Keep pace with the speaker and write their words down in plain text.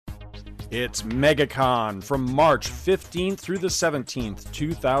It's MegaCon from March 15th through the 17th,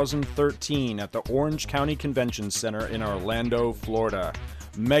 2013 at the Orange County Convention Center in Orlando, Florida.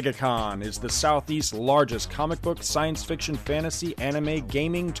 MegaCon is the Southeast's largest comic book, science fiction, fantasy, anime,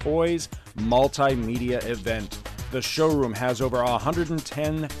 gaming, toys, multimedia event. The showroom has over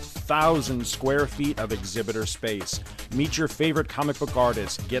 110,000 square feet of exhibitor space. Meet your favorite comic book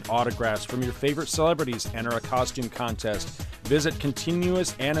artists, get autographs from your favorite celebrities, enter a costume contest, visit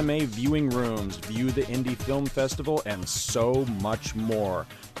continuous anime viewing rooms, view the Indie Film Festival, and so much more.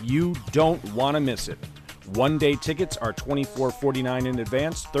 You don't want to miss it. One-day tickets are $24.49 in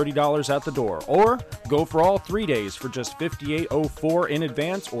advance, $30 at the door. Or go for all 3 days for just $58.04 in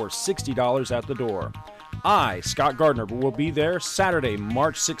advance or $60 at the door. I, Scott Gardner, will be there Saturday,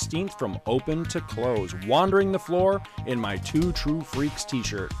 March 16th from open to close, wandering the floor in my Two True Freaks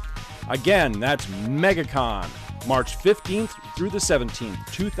t-shirt. Again, that's MegaCon, March 15th through the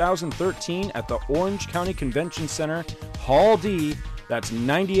 17th, 2013 at the Orange County Convention Center, Hall D. That's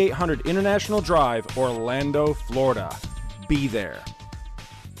 9800 International Drive, Orlando, Florida. Be there.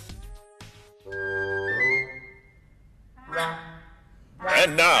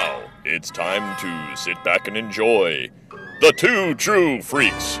 And now, it's time to sit back and enjoy the Two True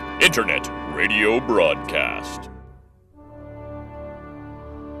Freaks Internet Radio Broadcast.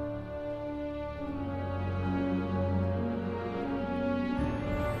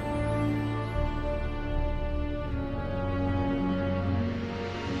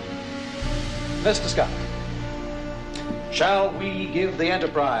 Mr. Scott, shall we give the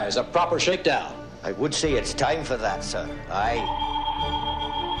Enterprise a proper shakedown? I would say it's time for that, sir. Aye.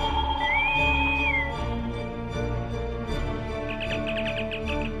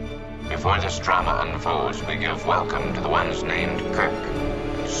 Before this drama unfolds, we give welcome to the ones named Kirk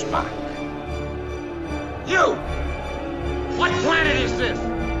and Spock. You! What planet is this?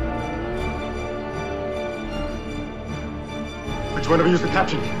 Which one of you is the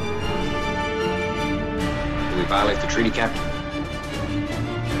captain? Did we violate the treaty, Captain?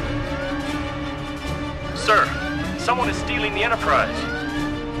 Sir, someone is stealing the Enterprise.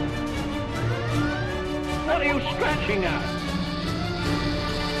 What are you scratching at?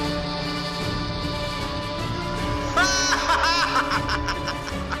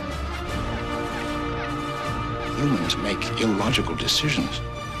 Humans make illogical decisions.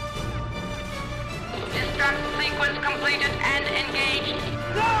 Destruct sequence completed and engaged.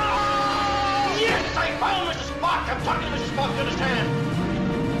 No! Yes, I found Mrs. Spock. I'm talking to Mrs. Spock, you understand?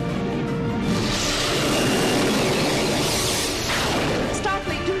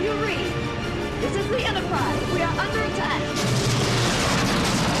 Starfleet, do you read? This is the Enterprise. We are under attack.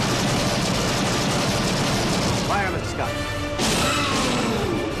 Fire, Mr. Scott.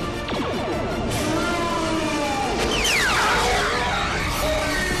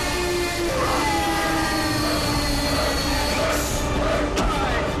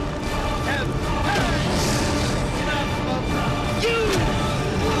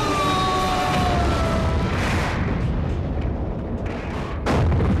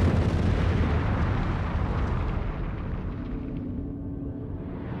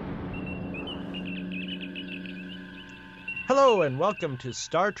 Hello and welcome to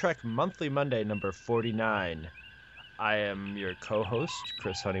Star Trek Monthly Monday number 49. I am your co-host,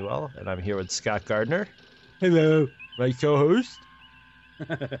 Chris Honeywell, and I'm here with Scott Gardner. Hello. My co-host.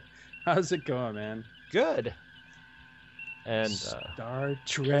 How's it going, man? Good. And Star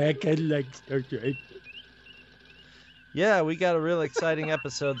Trek, I like Star Trek. Yeah, we got a real exciting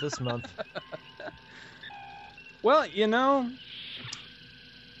episode this month. Well, you know,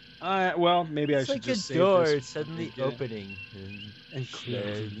 maybe I should just say it's like a door this suddenly opening and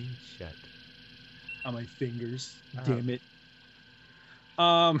closing shut. On my fingers. Damn it.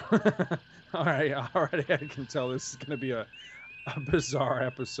 All right. I can tell this is going to be a bizarre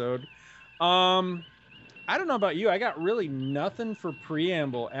episode. I don't know about you. I got really nothing for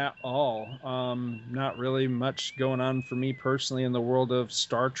preamble at all. Not really much going on for me personally in the world of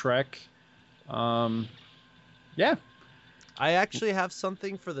Star Trek. Yeah. I actually have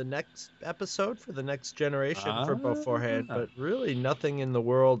something for the next episode, for the next generation for beforehand, but really nothing in the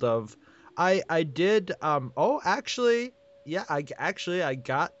world of... I did... I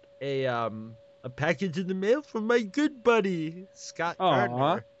got a package in the mail from my good buddy, Scott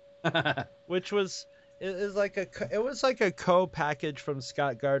Gardner. Which was... It was like a co-package from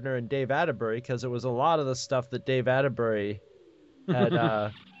Scott Gardner and Dave Atterbury, because it was a lot of the stuff that Dave Atterbury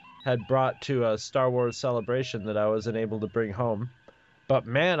had had brought to a Star Wars Celebration that I wasn't able to bring home. But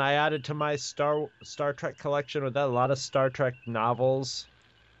man, I added to my Star Trek collection with that a lot of Star Trek novels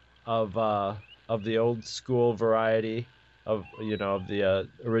of the old school variety. of the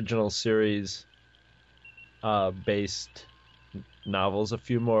original series based novels. A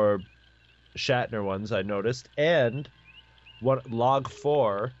few more Shatner ones I noticed, and log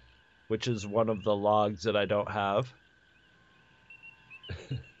 4, which is one of the logs that I don't have,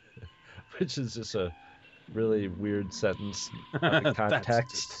 which is just a really weird sentence out of context.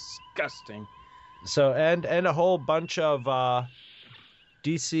 That's disgusting. So and a whole bunch of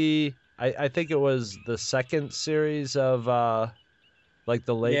DC. I think it was the second series of like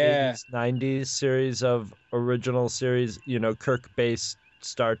the late 80s, 90s series of original series, Kirk-based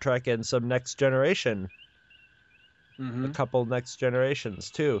Star Trek, and some Next Generation. A couple Next Generations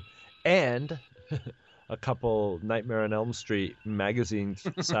too, and a couple Nightmare on Elm Street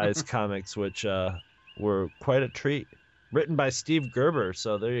magazine-sized comics, which were quite a treat. Written by Steve Gerber,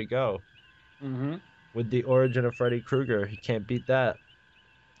 so there you go. With the origin of Freddy Krueger, you can't beat that.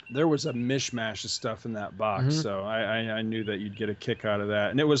 There was a mishmash of stuff in that box, so I knew that you'd get a kick out of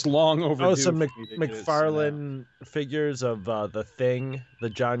that, and it was long overdue. Oh, some McFarlane figures of the Thing, the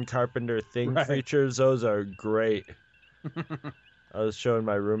John Carpenter Thing features. Those are great. I was showing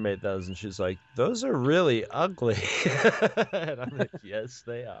my roommate those, and she's like, "Those are really ugly," and I'm like, "Yes,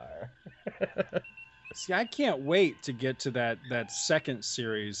 they are." See, I can't wait to get to that second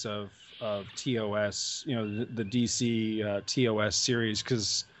series of TOS, the DC TOS series,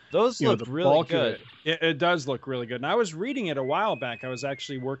 because those look really good. It does look really good. And I was reading it a while back. I was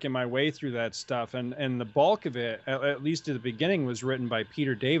actually working my way through that stuff, and the bulk of it, at least at the beginning, was written by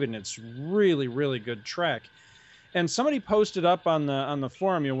Peter David, and it's really, really good Trek. And somebody posted up on the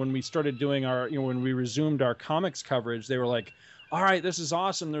forum, when we started doing when we resumed our comics coverage, they were like, all right, this is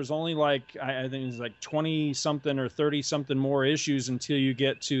awesome. There's only I think it's like 20 something or 30 something more issues until you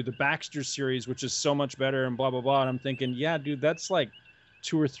get to the Baxter series, which is so much better and blah, blah, blah. And I'm thinking, yeah, dude, that's like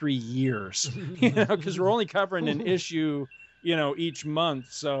 2 or 3 years, because we're only covering an issue, each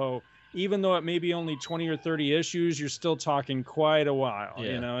month. So even though it may be only 20 or 30 issues, you're still talking quite a while.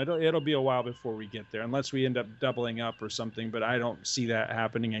 Yeah. It'll be a while before we get there, unless we end up doubling up or something. But I don't see that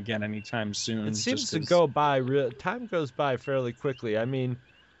happening again anytime soon. It seems to go by. Time goes by fairly quickly. I mean,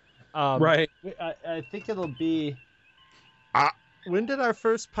 right. I think it'll be. When did our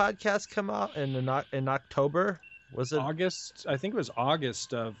first podcast come out? In October? Was it August? I think it was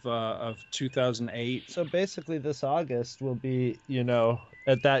August of 2008. So basically, this August will be,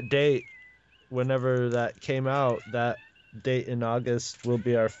 at that date, whenever that came out, that date in August will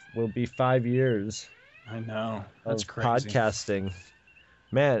be 5 years. I know, that's crazy. Podcasting,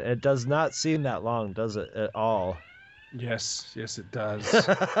 man, it does not seem that long, does it at all? Yes, it does.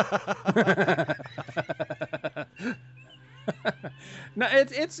 No,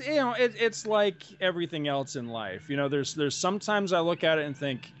 it's like everything else in life. There's sometimes I look at it and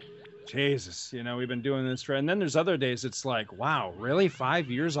think, Jesus, we've been doing this and then there's other days it's like, wow, really 5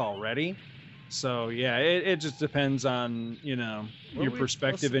 years already? So yeah, it just depends on your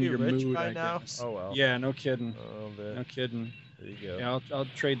perspective and your mood. I guess. Oh well. Yeah, no kidding. A little bit. No kidding. There you go. Yeah, I'll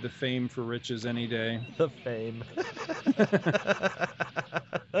trade the fame for riches any day. The fame.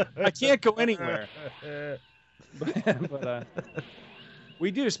 I can't go anywhere. but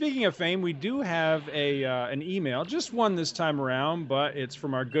we do. Speaking of fame, we do have an email, just one this time around, but it's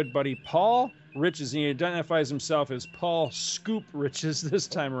from our good buddy Paul Riches. He identifies himself as Paul Scoop Riches this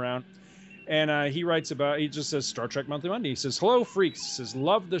time around, and he just says Star Trek Monthly Monday. He says, "Hello, freaks." He says,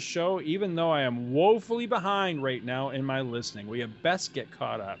 "Love the show, even though I am woefully behind right now in my listening. We have best get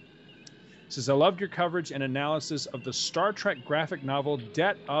caught up." He says, "I loved your coverage and analysis of the Star Trek graphic novel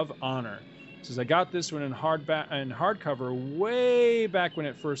Debt of Honor." Says, "I got this one in hardcover way back when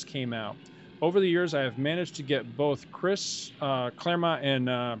it first came out. Over the years, I have managed to get both Chris Claremont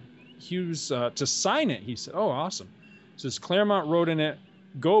and Hughes to sign it." He said, "Oh, awesome." Says, "Claremont wrote in it,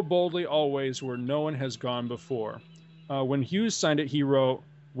 'Go boldly always where no one has gone before.' When Hughes signed it, he wrote,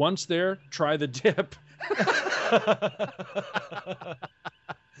 'Once there, try the dip.'"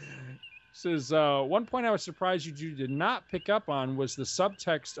 Says, "One point I was surprised you did not pick up on was the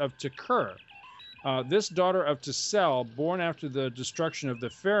subtext of T'Kur. This daughter of T'Sel, born after the destruction of the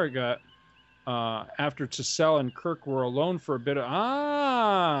Farragut, after T'Sel and Kirk were alone for a bit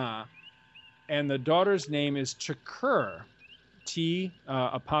and the daughter's name is T'Kur, T''Kir.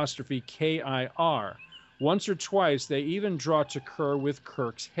 Once or twice, they even draw T'Kur with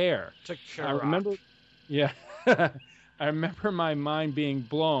Kirk's hair. I remember, I remember my mind being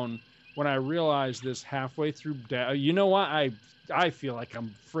blown when I realized this halfway through. You know what? I feel like I'm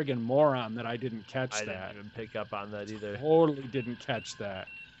a friggin' moron that I didn't catch that. I didn't even pick up on that either. Totally didn't catch that.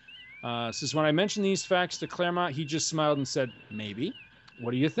 Says, when I mentioned these facts to Claremont, he just smiled and said, 'Maybe.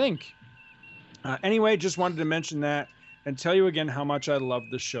 What do you think?' Anyway, just wanted to mention that. and tell you again how much I love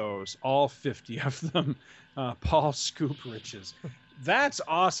the shows, all 50 of them. Paul Scoop Riches. That's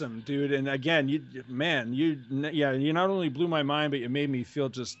awesome, dude. And again, you not only blew my mind, but you made me feel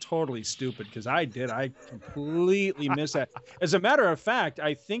just totally stupid, because I completely missed that. As a matter of fact,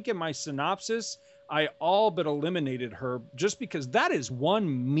 I think in my synopsis, I all but eliminated her just because that is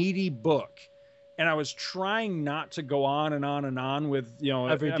one meaty book. And I was trying not to go on and on and on with,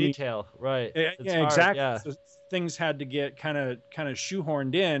 every detail. Right. Yeah, exactly. Yeah. So things had to get kind of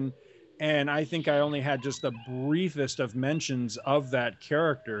shoehorned in. And I think I only had just the briefest of mentions of that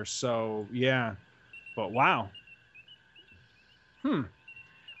character. So, yeah. But wow. Well,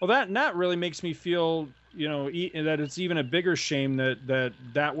 that really makes me feel, that it's even a bigger shame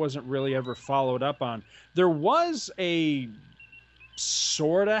that wasn't really ever followed up on. There was a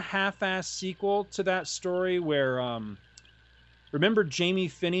sort of half-assed sequel to that story where, remember Jamie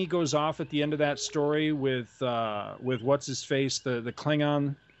Finney goes off at the end of that story with what's-his-face, the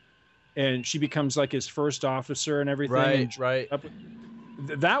Klingon? And she becomes like his first officer and everything. Right.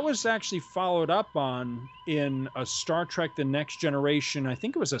 That was actually followed up on in a Star Trek: The Next Generation. I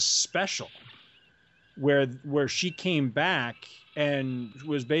think it was a special where she came back and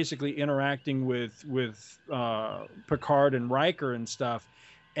was basically interacting with Picard and Riker and stuff.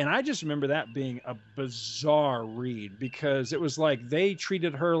 And I just remember that being a bizarre read, because it was like they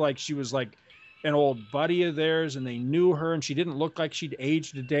treated her like she was like an old buddy of theirs, and they knew her, and she didn't look like she'd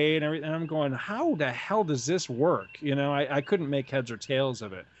aged a day and everything. And I'm going, how the hell does this work? I couldn't make heads or tails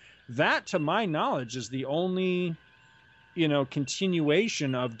of it. That, to my knowledge, is the only,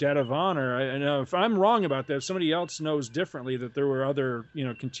 continuation of Debt of Honor. I know if I'm wrong about that, if somebody else knows differently that there were other,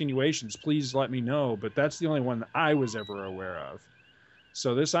 continuations, please let me know. But that's the only one that I was ever aware of.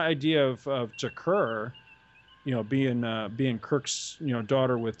 So this idea of T'Kur, being Kirk's,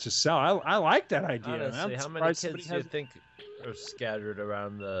 daughter with T'Sel. I like that idea. Honestly, how many kids do you think are scattered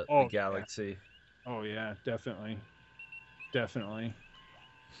around the galaxy? Yeah. Oh yeah, definitely.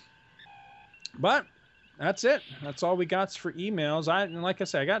 But that's it. That's all we got for emails. Like I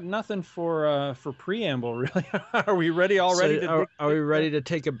said, I got nothing for preamble really. Are we ready already? Are we ready to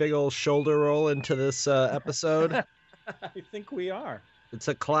take a big old shoulder roll into this episode? I think we are. It's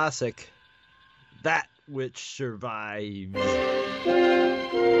a classic. That which survives. Wait,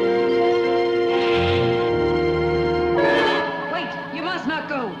 you must not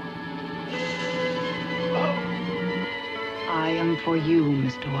go. I am for you,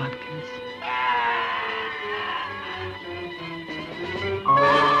 Mr. Watkins.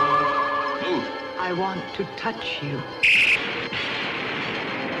 I want to touch you.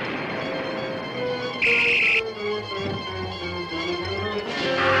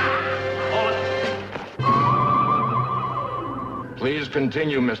 Please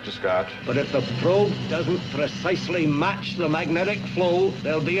continue, Mr. Scott. But if the probe doesn't precisely match the magnetic flow,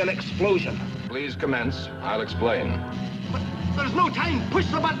 there'll be an explosion. Please commence. I'll explain. But there's no time. Push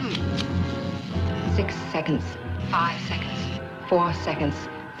the button. 6 seconds. 5 seconds. 4 seconds.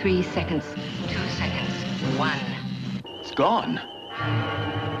 3 seconds. 2 seconds. 1. It's gone.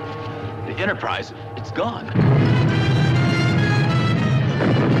 The Enterprise, it's gone.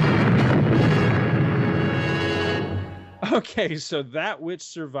 Okay, so That Which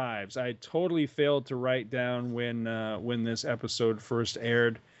Survives. I totally failed to write down when this episode first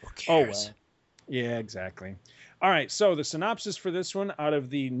aired. Oh, well. Yeah, exactly. All right, so the synopsis for this one out of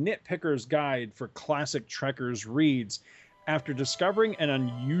the Nitpicker's Guide for Classic Trekkers reads, after discovering an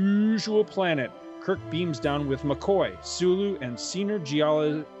unusual planet, Kirk beams down with McCoy, Sulu, and senior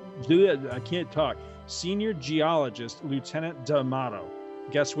geologist Lieutenant D'Amato.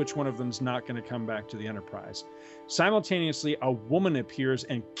 Guess which one of them's not going to come back to the Enterprise? Simultaneously, a woman appears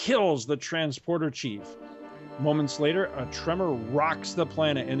and kills the transporter chief. Moments later, a tremor rocks the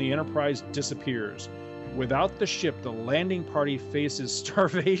planet and the Enterprise disappears. Without the ship, the landing party faces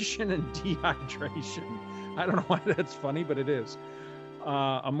starvation and dehydration. I don't know why that's funny, but it is.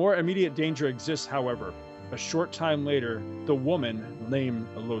 A more immediate danger exists, however. A short time later, the woman, named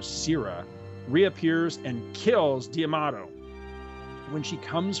Losira, reappears and kills D'Amato. When she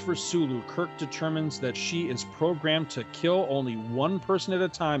comes for Sulu, Kirk determines that she is programmed to kill only one person at a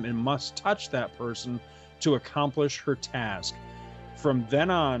time and must touch that person to accomplish her task. From then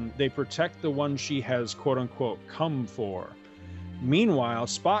on, they protect the one she has, quote-unquote, come for. Meanwhile,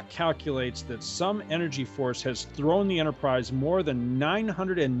 Spock calculates that some energy force has thrown the Enterprise more than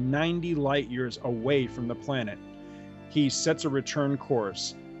 990 light-years away from the planet. He sets a return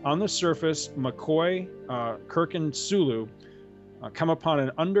course. On the surface, McCoy, Kirk, and Sulu come upon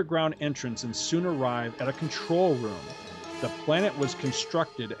an underground entrance and soon arrive at a control room. The planet was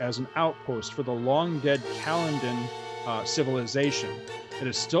constructed as an outpost for the long-dead Kalandan civilization. It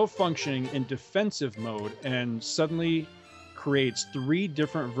is still functioning in defensive mode and suddenly creates 3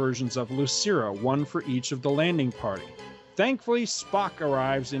 different versions of Lucira, one for each of the landing party. Thankfully, Spock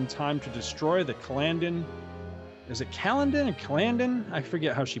arrives in time to destroy the Kalandin. Is it Kalandin or Kalandin? I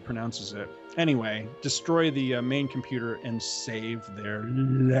forget how she pronounces it. Anyway, destroy the main computer and save their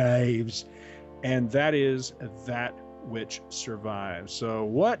lives. And that is that which survives. So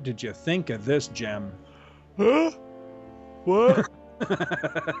what did you think of this, Jem? Huh? What?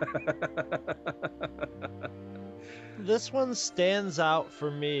 This one stands out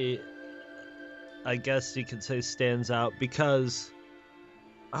for me. I guess you could say stands out because...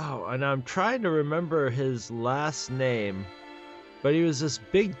 Oh, and I'm trying to remember his last name. But he was this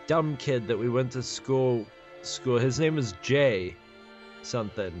big dumb kid that we went to school. His name was Jay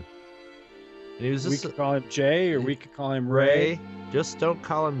something. And he was we could call him Jay, or we could call him Ray. Just don't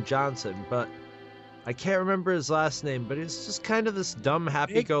call him Johnson. But I can't remember his last name, but he's just kind of this dumb,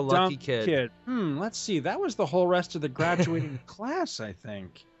 happy-go-lucky kid. Let's see. That was the whole rest of the graduating class, I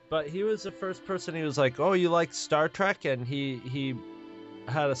think. But he was the first person. He was like, "Oh, you like Star Trek?" And he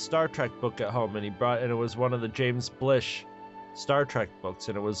had a Star Trek book at home, and it was one of the James Blish Star Trek books,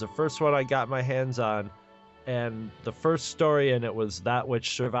 and it was the first one I got my hands on. And the first story in it was That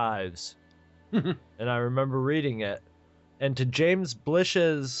Which Survives. And I remember reading it. And to James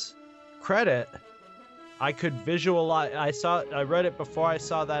Blish's credit, I could visualize. I read it before I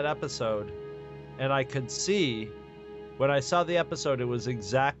saw that episode, and I could see when I saw the episode, it was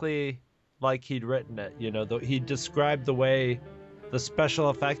exactly like he'd written it. You know, he described the special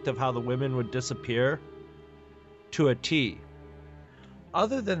effect of how the women would disappear to a T.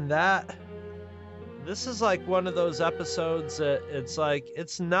 Other than that, this is like one of those episodes that it's like,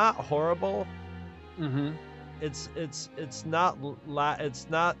 it's not horrible. Mm-hmm. It's not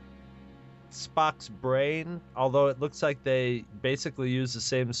Spock's brain, although it looks like they basically use the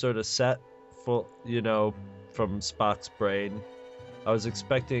same sort of set from Spock's brain. I was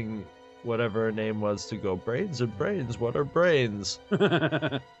expecting whatever her name was to go, brains and brains, what are brains?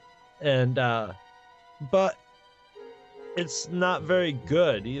 And but it's not very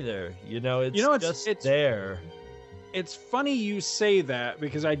good either. It's there. It's funny you say that,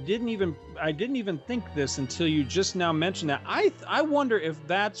 because I didn't even think this until you just now mentioned that. I wonder if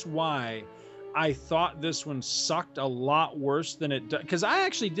that's why I thought this one sucked a lot worse than it does, because I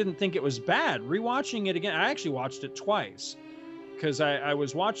actually didn't think it was bad. Rewatching it again, I actually watched it twice, because I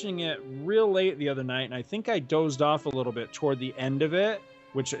was watching it real late the other night, and I think I dozed off a little bit toward the end of it,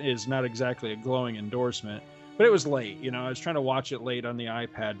 which is not exactly a glowing endorsement, but it was late. I was trying to watch it late on the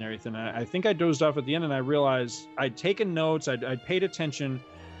iPad and everything. I think I dozed off at the end, and I realized I'd taken notes, I'd paid attention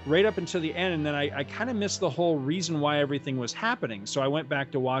right up until the end, and then I kind of missed the whole reason why everything was happening. So I went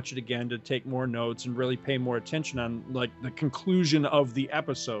back to watch it again to take more notes and really pay more attention on like the conclusion of the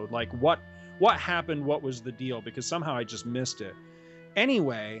episode, like what happened, what was the deal, because somehow I just missed it.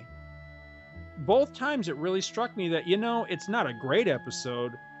 Anyway, both times it really struck me that, it's not a great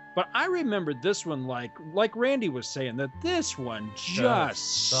episode, but I remembered this one like Randy was saying, that this one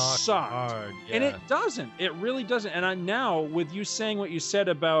just sucked hard. Yeah. And it doesn't. It really doesn't. And now, with you saying what you said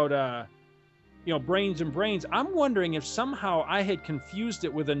about, brains and brains, I'm wondering if somehow I had confused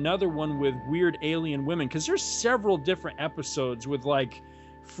it with another one with weird alien women, because there's several different episodes with like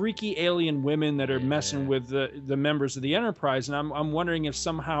freaky alien women that are messing with the members of the Enterprise, and I'm wondering if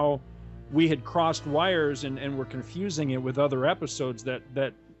somehow we had crossed wires and were confusing it with other episodes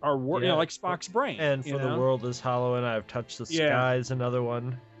that are like Spock's brain. And For the World is Hollow and I've Touched the Sky is another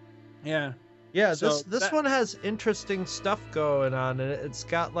one. Yeah. Yeah, this one has interesting stuff going on, and it's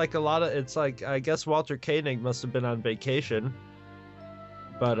got like a lot of, it's like, I guess Walter Koenig must have been on vacation.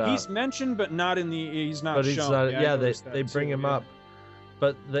 But he's mentioned, but not in the, he's not but shown. He's not, they bring him up.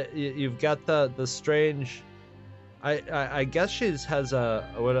 But you've got the strange, I guess she has a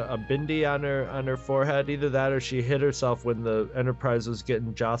bindi on her forehead. Either that or she hit herself when the Enterprise was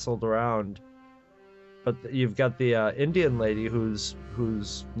getting jostled around. But you've got the Indian lady who's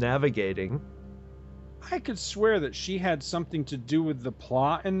navigating. I could swear that she had something to do with the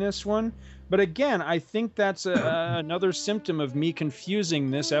plot in this one. But again, I think that's another symptom of me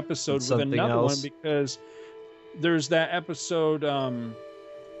confusing this episode with another one, because there's that episode,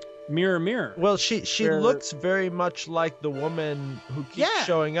 Mirror Mirror. Well, she looks very much like the woman who keeps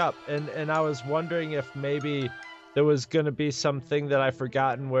showing up, and I was wondering if maybe there was going to be something that I've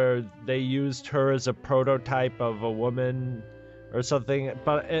forgotten where they used her as a prototype of a woman or something.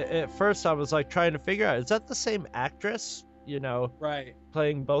 But at first I was like trying to figure out, is that the same actress, right,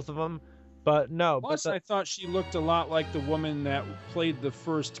 playing both of them? But no. Plus, I thought she looked a lot like the woman that played the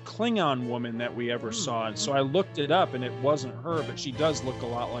first Klingon woman that we ever saw. And so I looked it up, and it wasn't her, but she does look a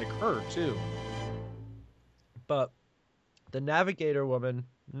lot like her, too. But the Navigator woman,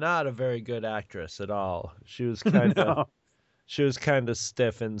 not a very good actress at all. She was kind of No. she was kind of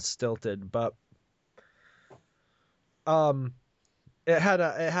stiff and stilted, but it had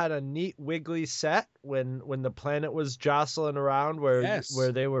a neat wiggly set when the planet was jostling around where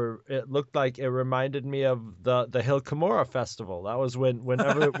they were. It looked like it reminded me of the Hill Cumorah festival. That was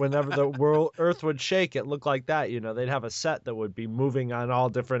whenever the Earth would shake, it looked like that. They'd have a set that would be moving on all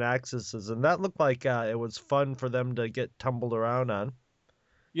different axes, and that looked like it was fun for them to get tumbled around on.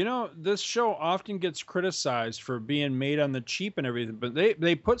 This show often gets criticized for being made on the cheap and everything, but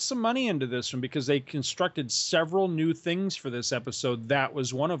they put some money into this one because they constructed several new things for this episode. That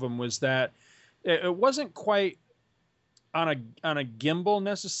was one of them, was that it wasn't quite on a gimbal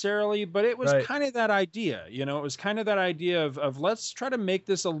necessarily, but it was kind of that idea. It was kind of that idea of let's try to make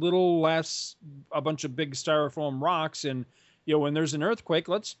this a little less a bunch of big styrofoam rocks, and when there's an earthquake,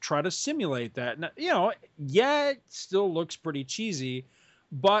 let's try to simulate that. And, it still looks pretty cheesy,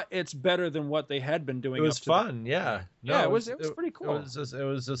 but it's better than what they had been doing. It was fun, yeah. No, yeah, it was pretty cool. It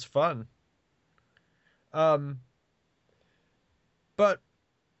was just fun. But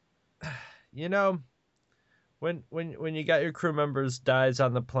when you got your crew members dies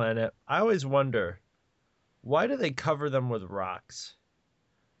on the planet, I always wonder, why do they cover them with rocks?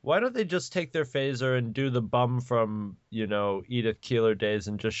 Why don't they just take their phaser and do the bum from Edith Keeler days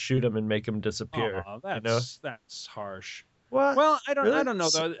and just shoot them and make them disappear? Oh, that's harsh. What? Well, I don't know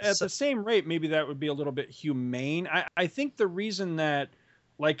though. At So- the same rate, maybe that would be a little bit humane. I think the reason that,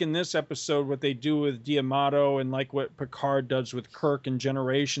 like in this episode, what they do with D'Amato and like what Picard does with Kirk and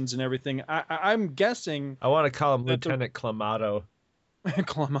Generations and everything, I'm guessing. I want to call him Lieutenant Clamato.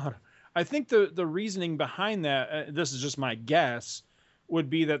 Clamato. I think the reasoning behind that, this is just my guess, would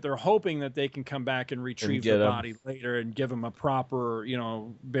be that they're hoping that they can come back and retrieve the body later and give him a proper,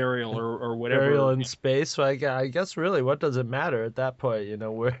 burial or whatever. Burial in space. So I guess really, what does it matter at that point?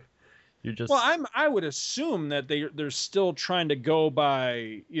 Where you're just. Well, I would assume that they're still trying to go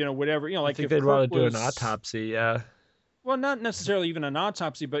by, whatever, like I think if they'd want Kirk to do was, an autopsy. Yeah. Well, not necessarily even an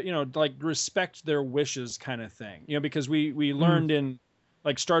autopsy, but like respect their wishes kind of thing. Because we learned in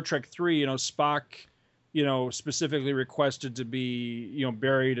like Star Trek 3, Spock, specifically requested to be,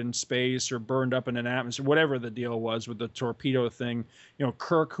 buried in space or burned up in an atmosphere, whatever the deal was with the torpedo thing.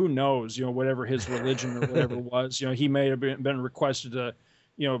 Kirk, who knows, whatever his religion or whatever was, he may have been requested to,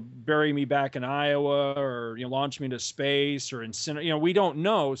 bury me back in Iowa or, launch me to space or incinerate, we don't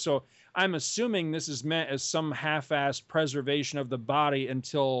know. So I'm assuming this is meant as some half-assed preservation of the body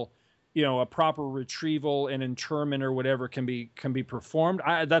until, a proper retrieval and interment or whatever can be performed.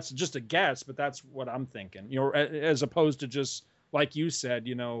 That's just a guess, but that's what I'm thinking. As opposed to just like you said,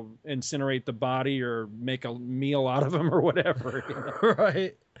 incinerate the body or make a meal out of them or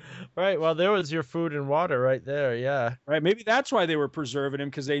whatever. Right. Well, there was your food and water right there. Yeah. Right. Maybe that's why they were preserving him,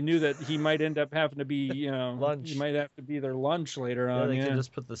 because they knew that he might end up having to be, lunch. He might have to be their lunch later on. They can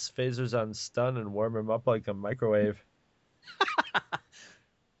just put the phasers on stun and warm him up like a microwave.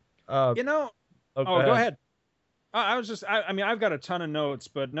 Go ahead. I've got a ton of notes,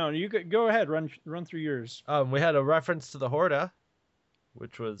 but no, you go ahead, run through yours. We had a reference to the Horta,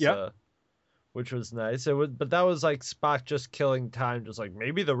 which was nice. But that was like Spock just killing time, just like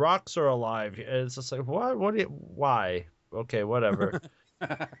maybe the rocks are alive. And it's just like what? Why? Okay, whatever.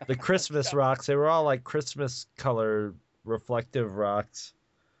 The Christmas rocks, they were all like Christmas color reflective rocks.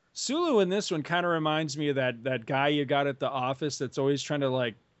 Sulu in this one kind of reminds me of that guy you got at the office that's always trying to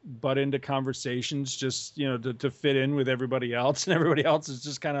like butt into conversations just to fit in with everybody else, and everybody else is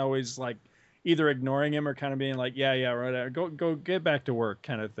just kind of always like either ignoring him or kind of being like yeah right, go get back to work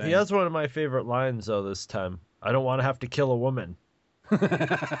kind of thing. He has one of my favorite lines though this time. I don't want to have to kill a woman.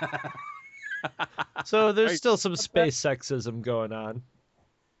 So there's still some space sexism going on.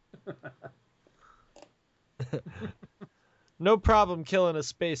 No problem killing a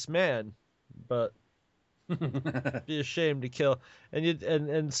space man, but be ashamed to kill.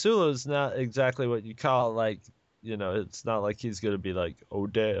 And Sulu's not exactly what you call it's not like he's gonna be like, oh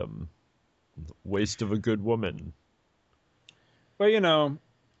damn, waste of a good woman. But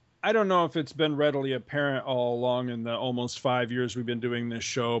I don't know if it's been readily apparent all along in the almost 5 years we've been doing this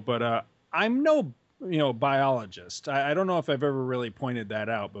show, but I'm no biologist. I don't know if I've ever really pointed that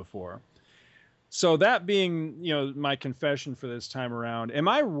out before. So that being, my confession for this time around, am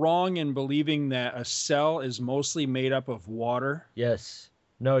I wrong in believing that a cell is mostly made up of water? Yes.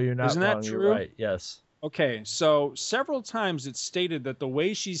 No, you're not. Isn't wrong. that true? You're right. Yes. Okay, so several times it's stated that the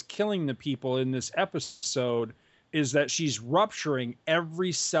way she's killing the people in this episode is that she's rupturing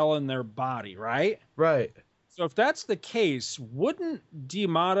every cell in their body, right? Right. So if that's the case, wouldn't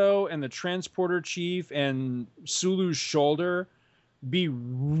D'Amato and the transporter chief and Sulu's shoulder be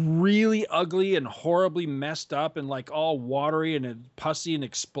really ugly and horribly messed up and like all watery and pussy and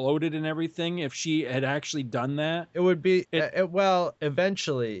exploded and everything if she had actually done that? It would be well,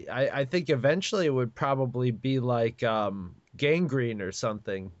 eventually. I think eventually it would probably be like gangrene or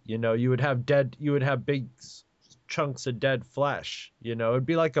something. You know, you would have big chunks of dead flesh. You know, it'd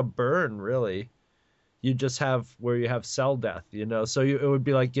be like a burn, really. You just have where you have cell death. You know, so it would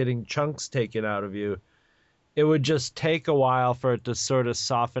be like getting chunks taken out of you. It would just take a while for it to sort of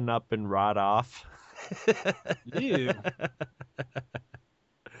soften up and rot off. Ew.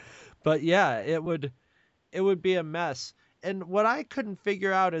 But yeah, it would be a mess. And what I couldn't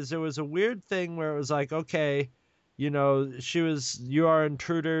figure out is there was a weird thing where it was like, okay, you know, you are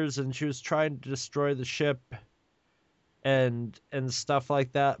intruders, and she was trying to destroy the ship and stuff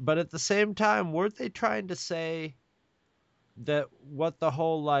like that. But at the same time, weren't they trying to say that what the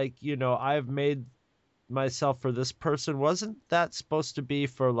whole, like, you know, I've made myself for this person, wasn't that supposed to be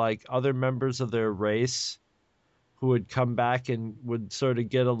for like other members of their race who would come back and would sort of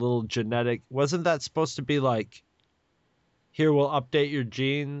get a little genetic, wasn't that supposed to be like, here, we'll update your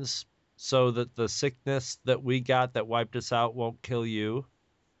genes so that the sickness that we got that wiped us out won't kill you?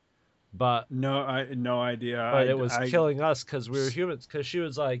 But no idea. But it was killing us because we were humans. Because she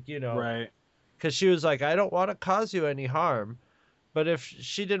was like, you know, right? Because she was like, I don't want to cause you any harm. But if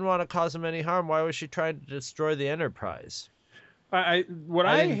she didn't want to cause him any harm, why was she trying to destroy the Enterprise? I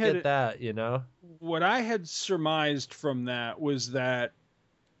didn't get that, you know? What I had surmised from that was that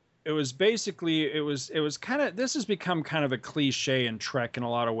it was basically, it was kind of, this has become kind of a cliche in Trek in a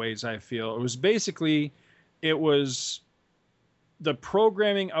lot of ways, I feel. It was basically, it was the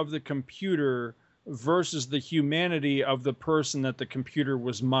programming of the computer versus the humanity of the person that the computer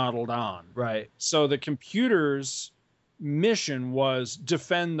was modeled on. Right. So the computer's mission was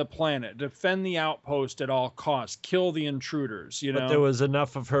defend the planet, defend the outpost at all costs, kill the intruders, you know. But there was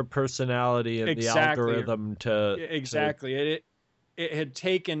enough of her personality and the algorithm to it had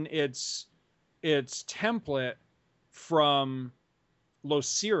taken its template from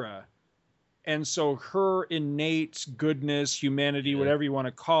Losira, and so her innate goodness, humanity, whatever you want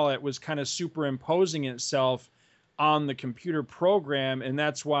to call it, was kind of superimposing itself on the computer program, and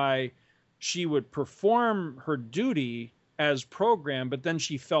that's why she would perform her duty as programmed, but then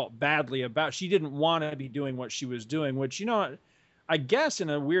she felt badly she didn't want to be doing what she was doing, which, you know, I guess in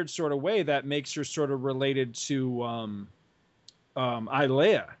a weird sort of way that makes her sort of related to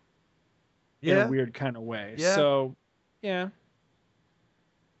Ilia in a weird kind of way. Yeah. So, yeah.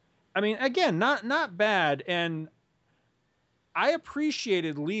 I mean, again, not bad. And I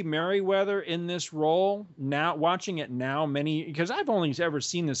appreciated Lee Merriweather in this role now, watching it now, because I've only ever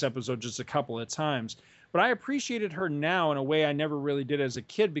seen this episode just a couple of times, but I appreciated her now in a way I never really did as a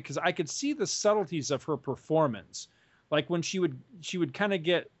kid, because I could see the subtleties of her performance. Like when she would kind of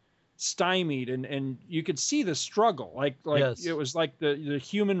get stymied and you could see the struggle, like yes. It was like the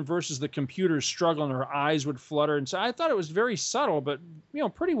human versus the computer struggle, and her eyes would flutter. And so I thought it was very subtle, but, you know,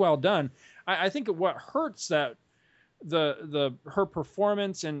 pretty well done. I think what hurts that her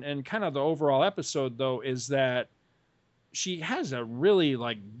performance and kind of the overall episode, though, is that she has a really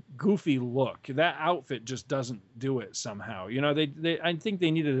like goofy look. That outfit just doesn't do it somehow. You know, I think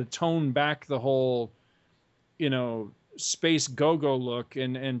they needed to tone back the whole, you know, space go-go look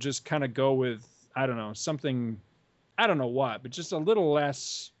and just kind of go with, I don't know, something, I don't know what, but just a little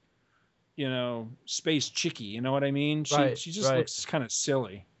less, you know, space chicky. You know what I mean? She just looks kind of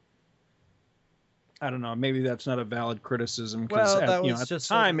silly. I don't know. Maybe that's not a valid criticism. Well, that was at just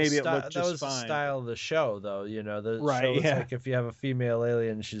the time, maybe it looked just fine. That was the style of the show, though. You know, the right, show is yeah. like if you have a female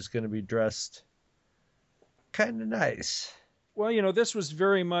alien, she's going to be dressed kind of nice. Well, you know, this was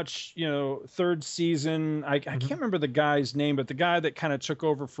very much, you know, third season. I can't remember the guy's name, but the guy that kind of took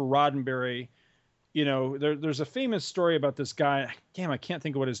over for Roddenberry, you know, there's a famous story about this guy. Damn, I can't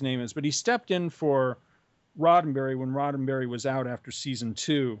think of what his name is, but he stepped in for Roddenberry when Roddenberry was out after season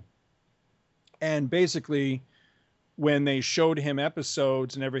 2. And basically, when they showed him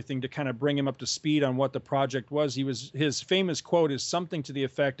episodes and everything to kind of bring him up to speed on what the project was, his famous quote is something to the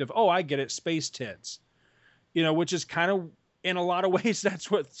effect of, "Oh, I get it, space tits," you know, which is kind of in a lot of ways,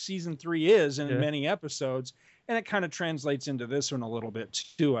 that's what season 3 is in many episodes. And it kind of translates into this one a little bit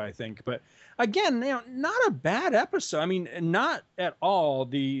too, I think. But again, not a bad episode. I mean, not at all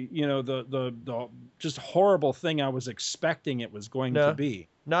the just horrible thing I was expecting it was going to be.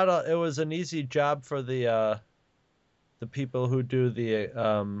 It was an easy job for the people who do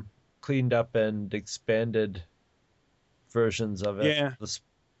the cleaned up and expanded versions of it. Yeah. The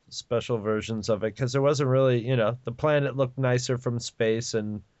special versions of it, because there wasn't really, the planet looked nicer from space,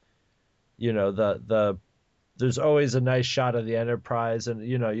 and there's always a nice shot of the Enterprise, and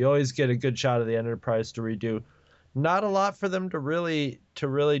you always get a good shot of the Enterprise to redo. Not a lot for them to really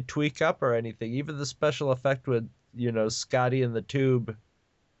tweak up or anything. Even the special effect with Scotty in the tube.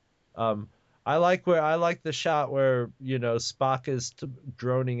 I like the shot where Spock is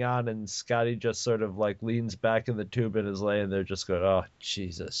droning on and Scotty just sort of like leans back in the tube and is laying there just going, oh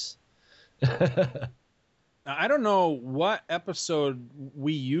Jesus. I don't know what episode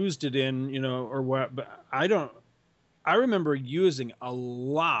we used it in, or what, but I remember using a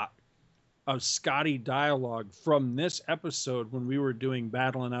lot of Scotty dialogue from this episode when we were doing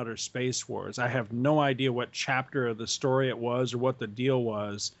Battle in Outer Space Wars. I have no idea what chapter of the story it was or what the deal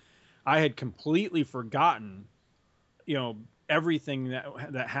was. I had completely forgotten, everything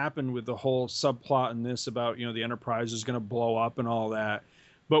that happened with the whole subplot in this about, the Enterprise is going to blow up and all that.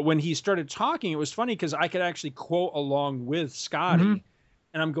 But when he started talking, it was funny because I could actually quote along with Scotty,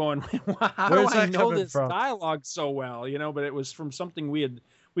 and I'm going, how do I know this dialogue so well? But it was from something we'd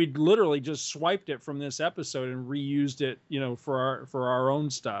literally just swiped it from this episode and reused it, for our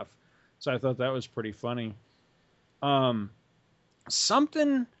own stuff. So I thought that was pretty funny.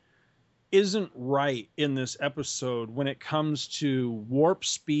 Something isn't right in this episode when it comes to warp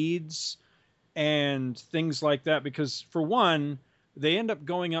speeds and things like that, because for one, they end up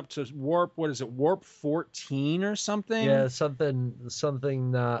going up to warp 14 or something? Yeah,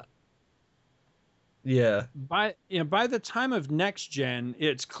 something not. Yeah. By the time of Next Gen,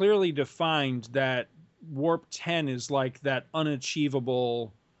 it's clearly defined that warp 10 is like that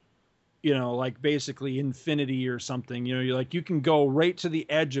unachievable, like basically infinity or something. You're like, you can go right to the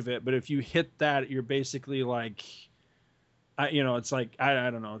edge of it, but if you hit that, you're basically like, it's like,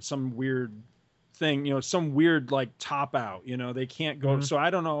 I don't know, some weird thing, some weird like top out, they can't go. So I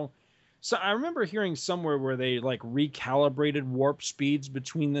don't know. So I remember hearing somewhere where they like recalibrated warp speeds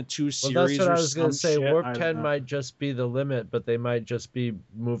between the two series. Well, that's what I was going to say. Warp 10 might just be the limit, but they might just be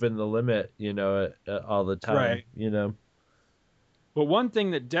moving the limit, all the time, right. But one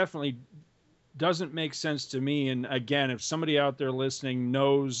thing that definitely doesn't make sense to me, and again, if somebody out there listening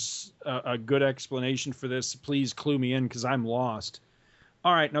knows a good explanation for this, please clue me in because I'm lost.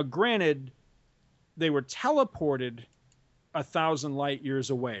 All right, now granted, they were teleported 1,000 light years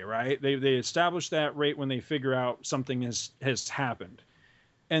away, right? They establish that rate when they figure out something has happened.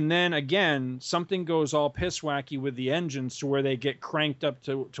 And then again, something goes all pisswacky with the engines to where they get cranked up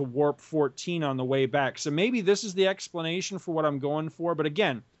to warp 14 on the way back. So maybe this is the explanation for what I'm going for. But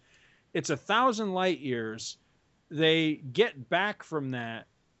again, it's 1,000 light years. They get back from that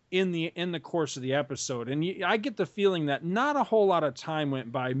in the course of the episode. And I get the feeling that not a whole lot of time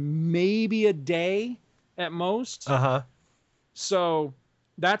went by, maybe a day at most. So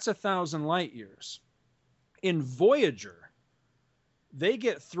that's 1,000 light years. In Voyager, they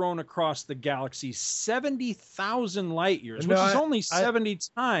get thrown across the galaxy 70,000 light years, which is only 70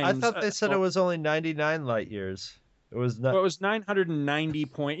 times. I thought they said it was only 99 light years. It was not. Well, it was 990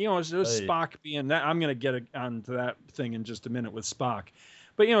 point. It was Spock being that. I'm going to get onto that thing in just a minute with Spock.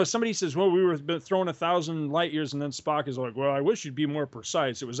 But somebody says, well, we were thrown 1,000 light years, and then Spock is like, well, I wish you'd be more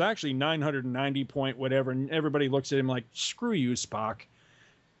precise. It was actually 990 point whatever, and everybody looks at him like, screw you, Spock.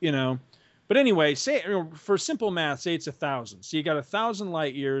 But anyway, say for simple math, say it's 1,000. So you got 1,000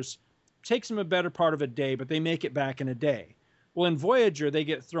 light years. Takes them a better part of a day, but they make it back in a day. Well, in Voyager, they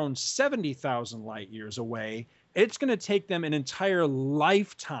get thrown 70,000 light years away. It's going to take them an entire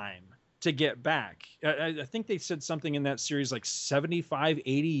lifetime to get back. I think they said something in that series like 75,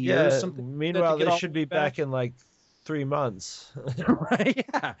 80 years. Something. Meanwhile, they should be back in like 3 months. Right?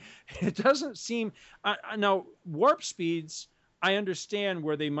 Yeah. It doesn't seem. Now, warp speeds, I understand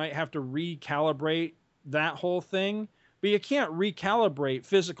where they might have to recalibrate that whole thing, but you can't recalibrate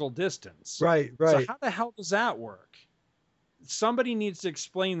physical distance. Right. So how the hell does that work? Somebody needs to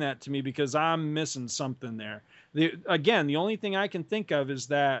explain that to me because I'm missing something there. The only thing I can think of is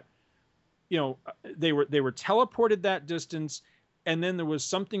that, they were teleported that distance, and then there was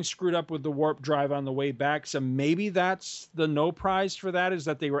something screwed up with the warp drive on the way back. So maybe that's the no prize for that, is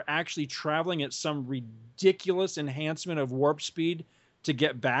that they were actually traveling at some ridiculous enhancement of warp speed to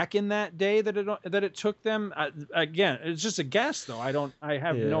get back in that day that it took them. Again, it's just a guess, though. I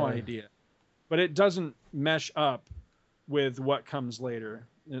have no idea, but it doesn't mesh up with what comes later.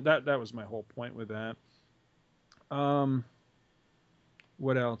 That was my whole point with that.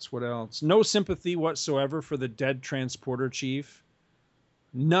 What else? No sympathy whatsoever for the dead transporter chief.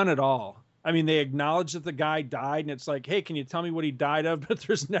 None at all. I mean, they acknowledge that the guy died, and it's like, hey, can you tell me what he died of? But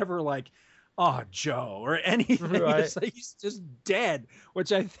there's never like, oh, Joe, or anything. Right. It's like he's just dead,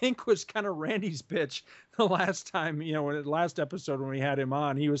 which I think was kind of Randy's pitch the last time, last episode when we had him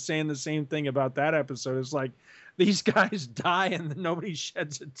on. He was saying the same thing about that episode. It's like, these guys die and nobody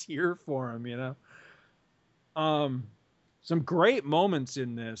sheds a tear for him, Some great moments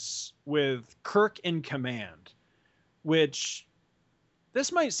in this with Kirk in command, which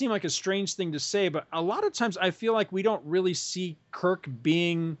this might seem like a strange thing to say, but a lot of times I feel like we don't really see Kirk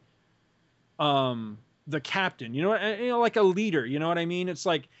being the captain, like a leader, you know what I mean? It's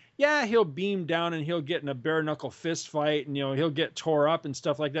like, yeah, he'll beam down and he'll get in a bare knuckle fist fight and, he'll get tore up and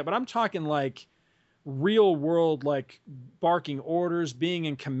stuff like that. But I'm talking like real world, like barking orders, being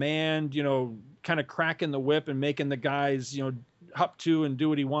in command, kind of cracking the whip and making the guys, up to and do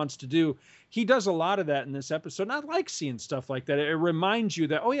what he wants to do. He does a lot of that in this episode. And I like seeing stuff like that. It reminds you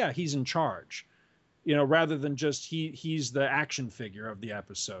that, oh yeah, he's in charge, rather than just he's the action figure of the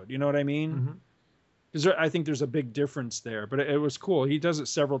episode. You know what I mean? Because I think there's a big difference there, but it was cool. He does it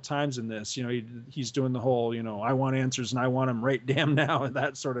several times in this. He's doing the whole, I want answers and I want them right damn now and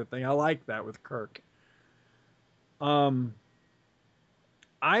that sort of thing. I like that with Kirk. I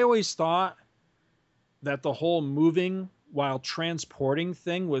always thought that the whole moving while transporting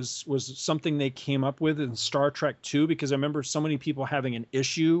thing was something they came up with in Star Trek II, because I remember so many people having an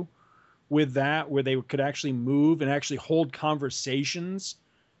issue with that, where they could actually move and actually hold conversations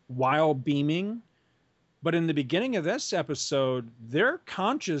while beaming. But in the beginning of this episode, they're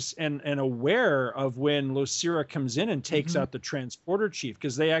conscious and aware of when Losira comes in and takes out the transporter chief,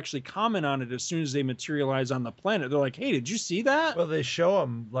 because they actually comment on it as soon as they materialize on the planet. They're like, hey, did you see that? Well, they show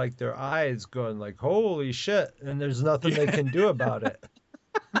them like their eyes going like, holy shit, and there's nothing they can do about it.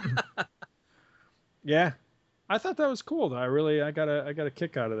 Yeah. I thought that was cool, though. I got a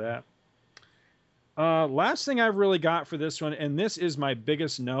kick out of that. Last thing I've really got for this one, and this is my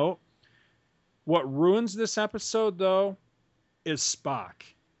biggest note. What ruins this episode, though, is Spock.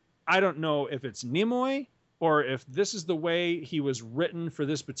 I don't know if it's Nimoy or if this is the way he was written for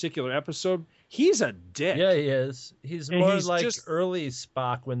this particular episode. He's a dick. Yeah, he is. He's more like just early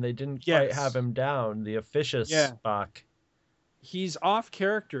Spock when they didn't quite have him down, the officious Spock. He's off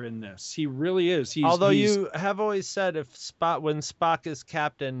character in this. He really is. Although you have always said when Spock is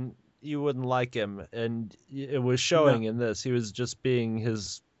captain, you wouldn't like him. And it was showing in this. He was just being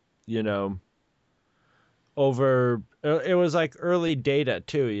his, it was like early Data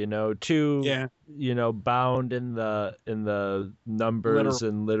too, bound in the numbers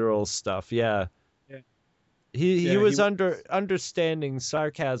and literal stuff. Yeah. He was understanding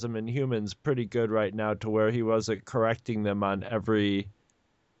sarcasm in humans pretty good right now, to where he wasn't correcting them on every,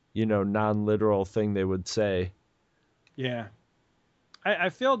 non-literal thing they would say. Yeah.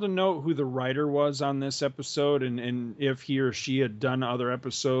 I failed to note who the writer was on this episode, and if he or she had done other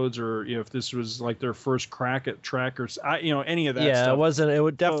episodes, or if this was like their first crack at Trek, or any of that stuff. Yeah,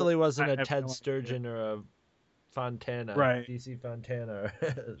 it definitely wasn't a Ted Sturgeon or a Fontana, right? DC Fontana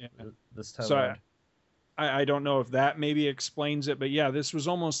this time. So I don't know if that maybe explains it, but yeah, this was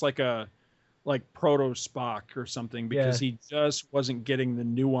almost like proto Spock or something, because he just wasn't getting the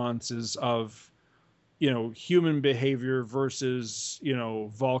nuances of human behavior versus,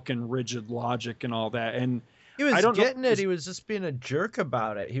 Vulcan rigid logic and all that. And he was getting it. He was just being a jerk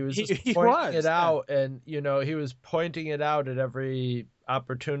about it. He was just pointing it out, and, he was pointing it out at every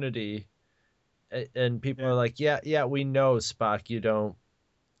opportunity. And people are like, yeah, we know, Spock,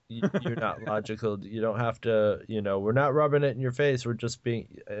 you're not logical. You don't have to, we're not rubbing it in your face. We're just being,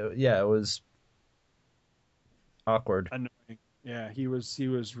 it was awkward. Annoying. Yeah, he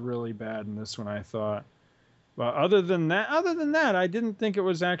was really bad in this one, I thought. But other than that, I didn't think it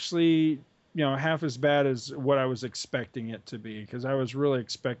was actually, half as bad as what I was expecting it to be, because I was really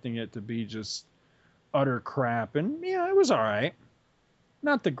expecting it to be just utter crap. And it was all right.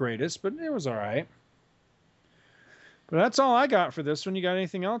 Not the greatest, but it was all right. But that's all I got for this one. You got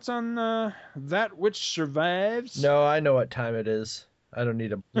anything else on That Which Survives? No, I know what time it is. I don't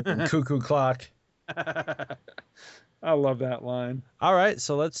need a cuckoo clock. I love that line. All right,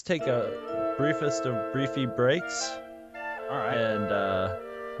 so let's take a briefest of briefy breaks. All right. And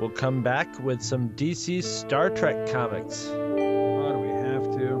we'll come back with some DC Star Trek comics. Oh, do we have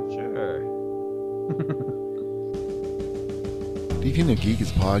to? Sure. Definitive Geek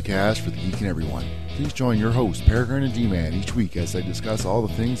is a podcast for the geek and everyone. Please join your hosts, Peregrine and G-Man, each week as they discuss all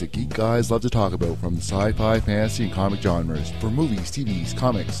the things that geek guys love to talk about from the sci-fi, fantasy, and comic genres. For movies, TVs,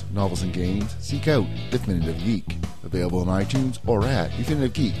 comics, novels, and games, seek out Definitive Geek. Available on iTunes or at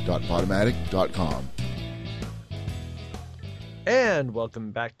definitivegeek.podomatic.com. And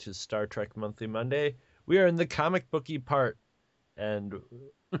welcome back to Star Trek Monthly Monday. We are in the comic booky part, and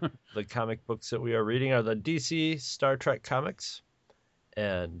the comic books that we are reading are the DC Star Trek comics.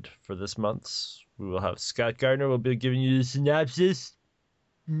 And for this month's, we will have Scott Gardner will be giving you the synopsis.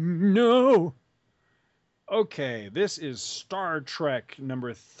 No. Okay, this is Star Trek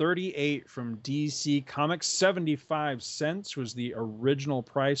number 38 from DC Comics. 75 cents was the original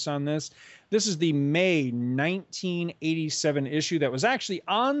price on this. This is the May 1987 issue that was actually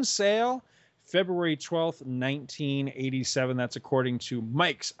on sale February 12th, 1987. That's according to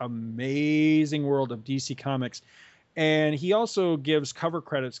Mike's Amazing World of DC Comics. And he also gives cover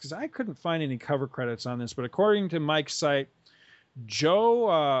credits, because I couldn't find any cover credits on this, but according to Mike's site,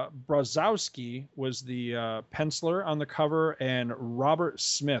 Joe Brzezowski was the penciler on the cover, and Bob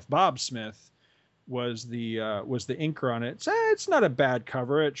Smith, was the inker on it. It's not a bad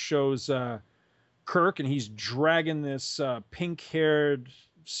cover. It shows Kirk, and he's dragging this pink-haired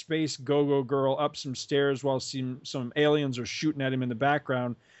space go-go girl up some stairs while some aliens are shooting at him in the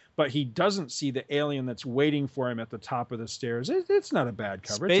background. But he doesn't see the alien that's waiting for him at the top of the stairs. It's not a bad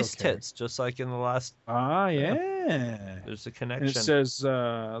cover. Space it's okay. tits, just like in the last. Yeah. There's a connection. And it says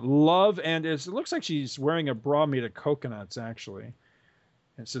love, and it looks like she's wearing a bra made of coconuts, actually. And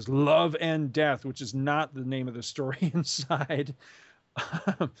it says love and death, which is not the name of the story inside.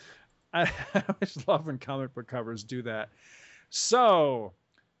 I always love when comic book covers do that. So,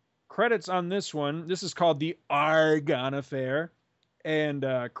 credits on this one. This is called The Argon Affair. And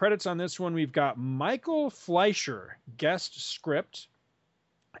credits on this one, we've got Michael Fleischer, guest script,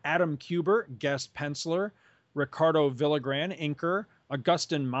 Adam Kubert, guest penciler, Ricardo Villagran, inker,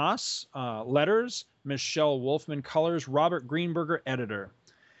 Augustin Moss, letters, Michelle Wolfman, colors, Robert Greenberger, editor.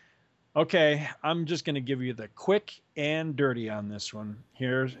 Okay, I'm just going to give you the quick and dirty on this one.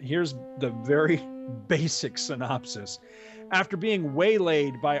 Here's the very basic synopsis. After being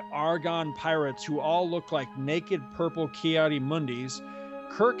waylaid by Argon pirates who all look like naked purple Ki-Adi-Mundis,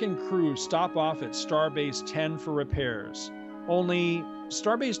 Kirk and crew stop off at Starbase 10 for repairs. Only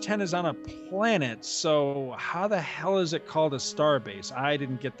Starbase 10 is on a planet, so how the hell is it called a starbase? I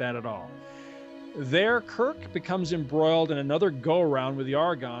didn't get that at all. There, Kirk becomes embroiled in another go-around with the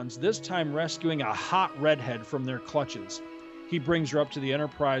Argons, this time rescuing a hot redhead from their clutches. He brings her up to the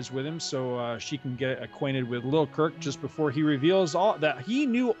Enterprise with him so she can get acquainted with Lil Kirk just before he reveals that he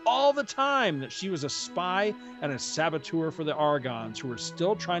knew all the time that she was a spy and a saboteur for the Argons, who were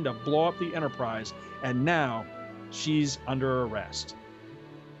still trying to blow up the Enterprise, and now she's under arrest.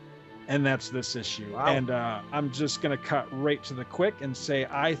 And that's this issue. Wow. And I'm just going to cut right to the quick and say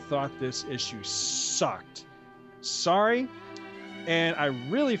I thought this issue sucked. Sorry. And I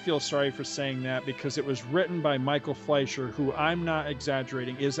really feel sorry for saying that, because it was written by Michael Fleischer, who, I'm not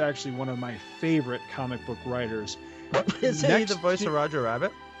exaggerating, is actually one of my favorite comic book writers. Is he the voice of Roger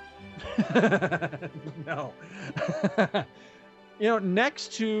Rabbit? No.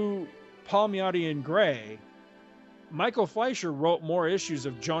 Next to Palmiotti and Gray, Michael Fleischer wrote more issues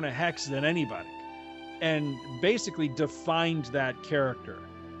of Jonah Hex than anybody, and basically defined that character.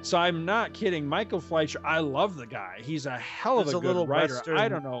 So I'm not kidding. Michael Fleischer, I love the guy. He's a hell of a good writer. Western I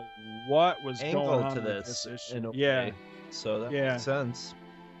don't know what was going on to with this issue. Yeah. So that makes sense.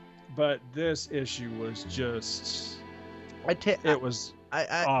 But this issue was just... it was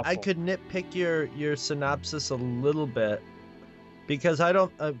awful. I could nitpick your synopsis a little bit, because I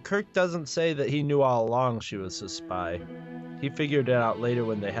don't... Kirk doesn't say that he knew all along she was a spy. He figured it out later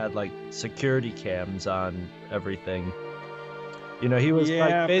when they had, security cams on everything. He was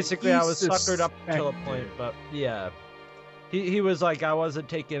basically, I was suckered up till a point, but yeah. He was like, I wasn't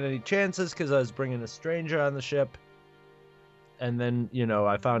taking any chances because I was bringing a stranger on the ship. And then,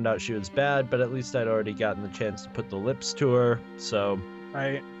 I found out she was bad, but at least I'd already gotten the chance to put the lips to her. So,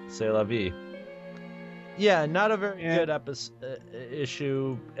 c'est la vie. Yeah, not a very good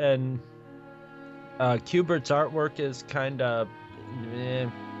issue. And Kubert's artwork is kind of...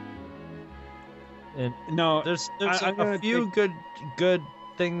 And no, there's a few good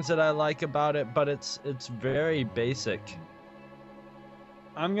things that I like about it, but it's very basic.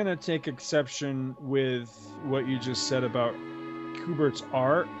 I'm gonna take exception with what you just said about Kubert's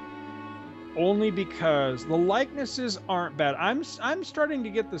art, only because the likenesses aren't bad. I'm starting to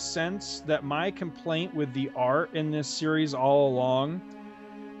get the sense that my complaint with the art in this series all along,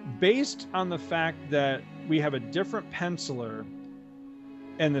 based on the fact that we have a different penciler,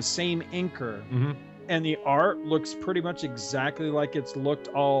 and the same inker, Mm-hmm. and the art looks pretty much exactly like it's looked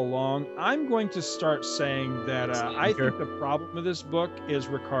all along, I'm going to start saying that I think the problem with this book is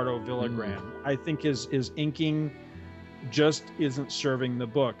Ricardo Villagrán. I think his inking just isn't serving the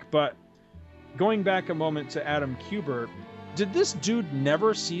book. But going back a moment to Adam Kubert, did this dude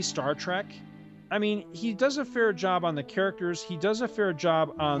never see Star Trek? I mean, he does a fair job on the characters. He does a fair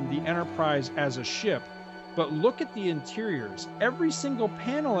job on the Enterprise as a ship. But look at the interiors. Every single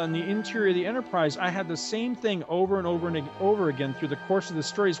panel in the interior of the Enterprise, I had the same thing over and over and over again through the course of the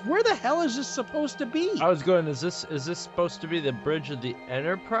stories. Where the hell is this supposed to be? I was going, is this supposed to be the bridge of the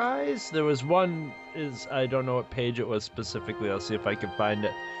Enterprise? There was one, I don't know what page it was specifically. I'll see if I can find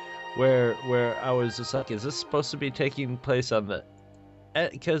it. Where I was just like, is this supposed to be taking place on the...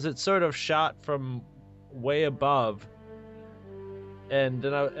 Because it's sort of shot from way above. And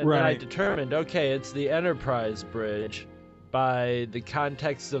then I determined, okay, it's the Enterprise bridge by the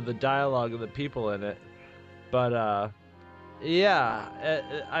context of the dialogue of the people in it. But, yeah,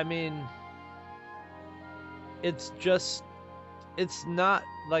 I mean, it's just, it's not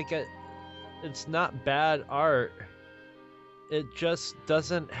bad art. It just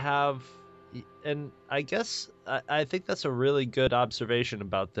doesn't have, and I guess, I think that's a really good observation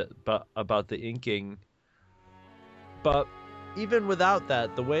about the inking. But even without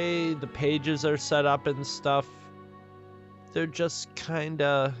that, the way the pages are set up and stuff, they're just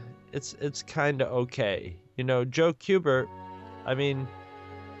kinda, it's kinda okay. You know, Joe Kubert, I mean,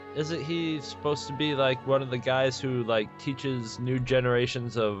 isn't he supposed to be like one of the guys who like teaches new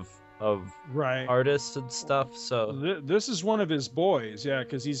generations of artists and stuff? So this is one of his boys, yeah,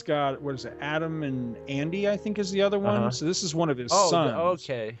 because he's got, what is it, Adam and Andy, I think is the other one. So this is one of his sons.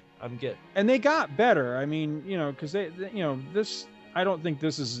 Okay. And they got better. I mean, you know, because they, you know, this, I don't think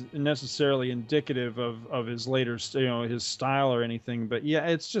this is necessarily indicative of his later, you know, his style or anything. But yeah,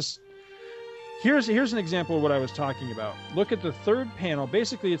 it's just, here's an example of what I was talking about. Look at the third panel.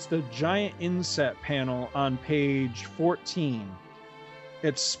 Basically, it's the giant inset panel on page 14.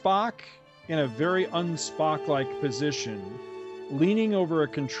 It's Spock in a very un-Spock-like position, leaning over a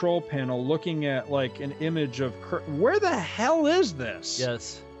control panel, looking at like an image of Kirk. Where the hell is this?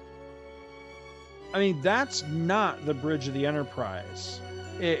 Yes. I mean, that's not the bridge of the Enterprise.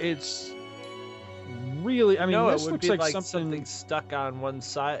 It's really, I mean, no, this it would looks be like something stuck on one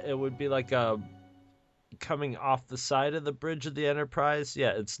side. It would be like coming off the side of the bridge of the Enterprise. Yeah,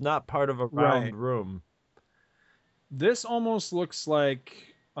 it's not part of a round room. This almost looks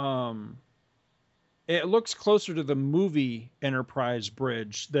like, it looks closer to the movie Enterprise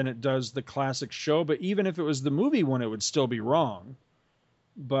bridge than it does the classic show. But even if it was the movie one, it would still be wrong.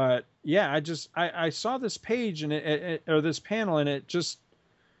 But yeah, I saw this page and or this panel, and it just,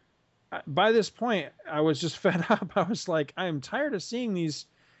 by this point, I was just fed up. I was like, I am tired of seeing these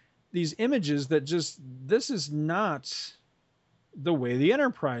images that just, this is not the way the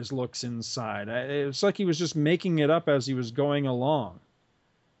Enterprise looks inside. It was like he was just making it up as he was going along.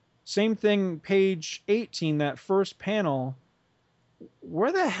 Same thing, page 18, that first panel.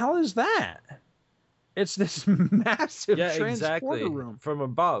 Where the hell is that? It's this massive transporter room. From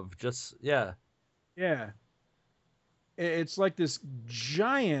above, just, yeah. Yeah. It's like this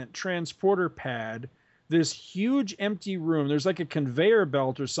giant transporter pad, this huge empty room. There's like a conveyor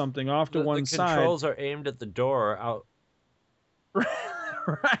belt or something off to one side. The controls are aimed at the door out.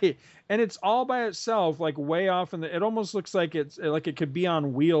 Right. And it's all by itself, like way off in the, it almost looks like it's like it could be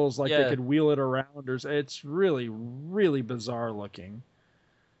on wheels, like they could wheel it around, or it's really, really bizarre looking.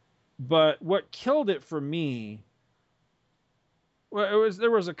 But what killed it for me, well,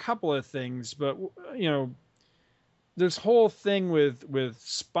 there was a couple of things, but you know, this whole thing with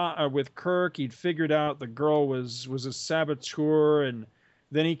Kirk, he'd figured out the girl was a saboteur, and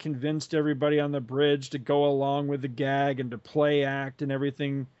then he convinced everybody on the bridge to go along with the gag and to play act and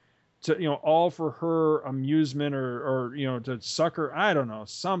everything, to, you know, all for her amusement or you know, to sucker, I don't know,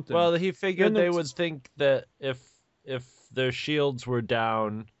 something. Well, he figured they would think that if their shields were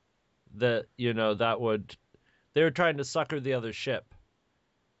down, that, you know, that would, they were trying to sucker the other ship,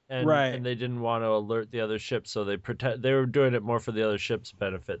 and they didn't want to alert the other ship, so they were doing it more for the other ship's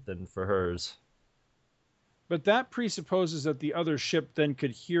benefit than for hers. But that presupposes that the other ship then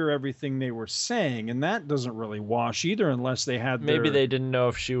could hear everything they were saying, and that doesn't really wash either, unless they had maybe they didn't know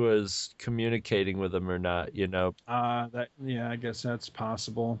if she was communicating with them or not, you know. I guess that's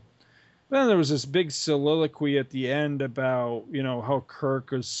possible. Then there was this big soliloquy at the end about, you know, how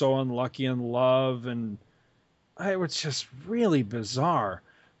Kirk was so unlucky in love, and it was just really bizarre.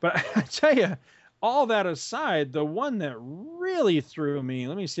 But I tell you, all that aside, the one that really threw me,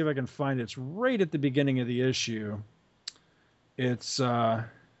 let me see if I can find it. It's right at the beginning of the issue. It's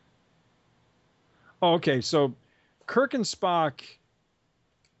okay. So Kirk and Spock,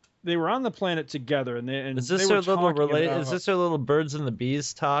 they were on the planet together, and is this their little Is this their little birds and the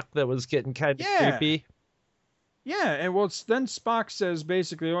bees talk that was getting kind of creepy? Yeah, and then Spock says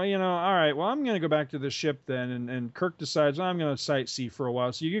basically, well, all right, well, I'm going to go back to the ship then, and Kirk decides, well, I'm going to sightsee for a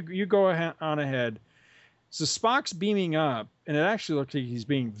while, so you go on ahead. So Spock's beaming up, and it actually looks like he's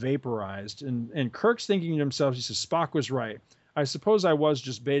being vaporized, and Kirk's thinking to himself, he says, Spock was right. I suppose I was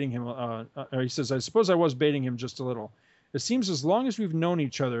just baiting him. He says, I suppose I was baiting him just a little. It seems as long as we've known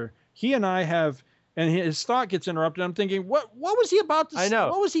each other, he and I have. And his thought gets interrupted. I'm thinking, what was he about to say? I know.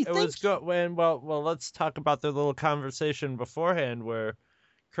 What was he thinking? It was good. Well, let's talk about their little conversation beforehand where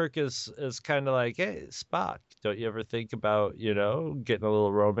Kirk is kind of like, hey, Spock, don't you ever think about, getting a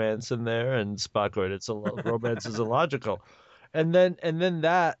little romance in there? And Spock, romance is illogical. And then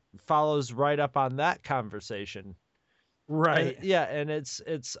that follows right up on that conversation. Right. And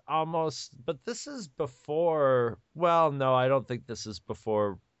it's almost, but this is before, well, no, I don't think this is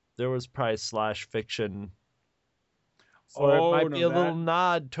before. There was probably slash fiction, or it might be a little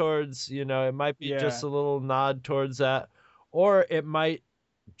nod towards, it might be just a little nod towards that, or it might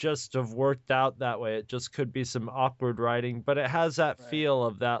just have worked out that way. It just could be some awkward writing, but it has that feel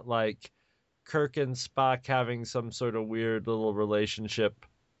of that, like Kirk and Spock having some sort of weird little relationship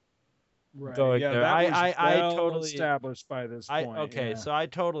going there. I totally established by this point. So I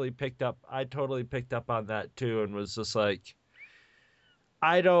totally picked up on that too, and was just like,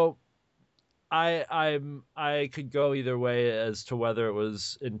 I could go either way as to whether it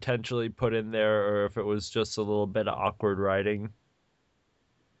was intentionally put in there or if it was just a little bit of awkward writing.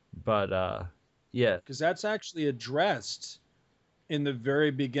 But yeah, because that's actually addressed in the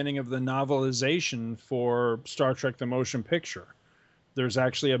very beginning of the novelization for Star Trek: The Motion Picture. There's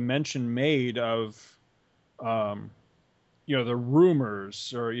actually a mention made of, the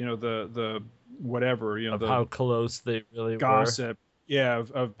rumors or the whatever of how close they really gossip. were. Yeah,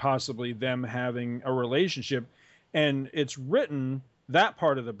 of possibly them having a relationship. And it's written, that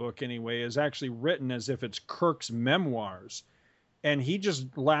part of the book anyway, is actually written as if it's Kirk's memoirs. And he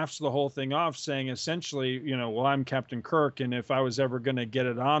just laughs the whole thing off, saying essentially, well, I'm Captain Kirk, and if I was ever going to get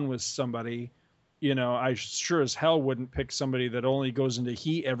it on with somebody, I sure as hell wouldn't pick somebody that only goes into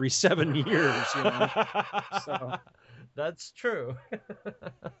heat every 7 years. So, that's true.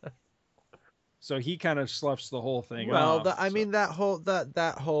 So he kind of sloughs the whole thing. Well, that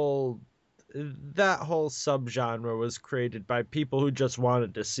whole subgenre was created by people who just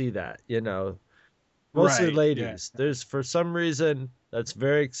wanted to see that, mostly ladies. Yeah. There's, for some reason, that's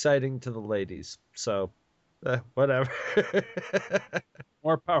very exciting to the ladies. So, whatever.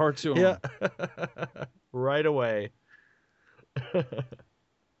 More power to them. Yeah. Right away.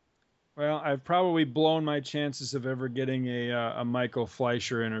 Well, I've probably blown my chances of ever getting a Michael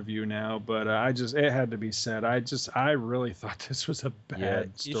Fleischer interview now, but it had to be said. I really thought this was a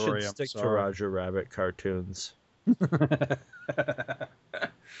bad story. You should stick to Roger Rabbit cartoons.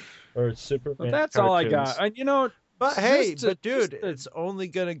 Or Superman. But that's cartoons. all I got. And but hey, dude, it's only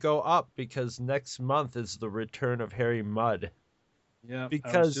gonna go up because next month is the return of Harry Mudd. Yeah,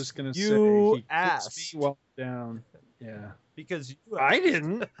 because I was just gonna say he asked me well down. Yeah. Because I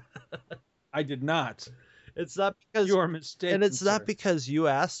didn't. I did not. It's not because you are mistaken. And it's not because you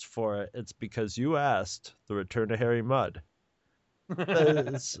asked for it. It's because you asked the return to Harry Mudd.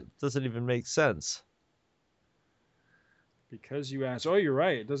 It doesn't even make sense. Because you asked. Oh, you're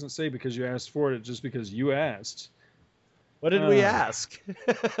right. It doesn't say because you asked for it. It's just because you asked. What did we ask?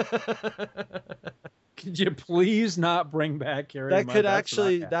 Could you please not bring back Harry Mudd?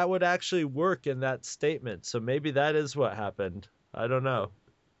 That would actually work in that statement. So maybe that is what happened. I don't know.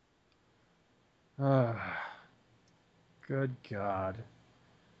 Good God.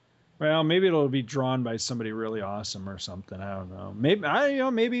 Well, maybe it'll be drawn by somebody really awesome or something. I don't know.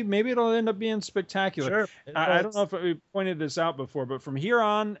 Maybe it'll end up being spectacular. Sure. I don't know if we pointed this out before, but from here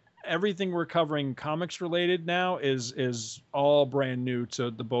on, everything we're covering comics related now is all brand new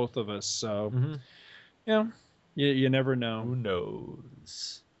to the both of us. So, you never know. Who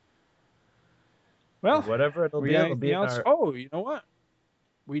knows? Well, whatever it'll be. Oh, you know what?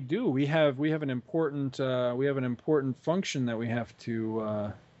 We do. We have an important function that we have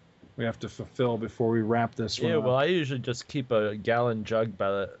to fulfill before we wrap this one. Yeah, up. Well, I usually just keep a gallon jug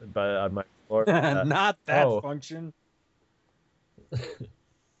on my floor. Not that function.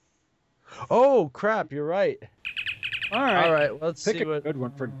 Oh crap! You're right. All right. Let's pick see a good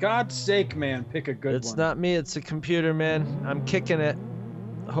one. For God's sake, man, pick a good one. It's not me. It's the computer, man. I'm kicking it.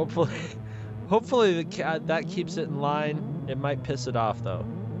 Hopefully that keeps it in line. It might piss it off though.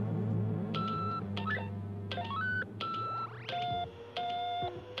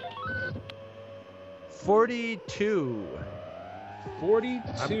 42. 42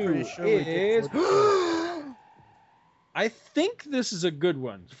 I'm pretty sure is... I think this is a good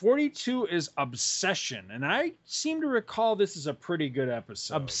one. 42 is Obsession, and I seem to recall this is a pretty good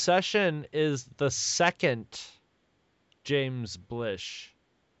episode. Obsession is the second James Blish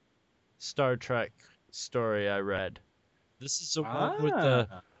Star Trek story I read. This is the one with the...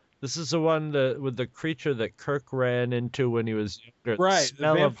 This is the one with the creature that Kirk ran into when he was younger. Right,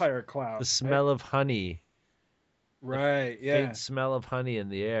 the vampire cloud. The smell of honey. Right, yeah. Faint smell of honey in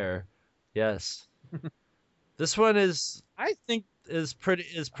the air. Yes. This one is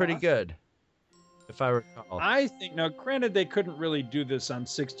pretty good, if I recall. I think, now granted they couldn't really do this on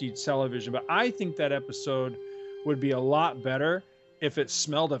 60s television, but I think that episode would be a lot better if it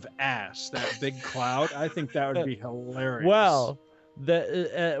smelled of ass, that big cloud. I think that would be hilarious. Well,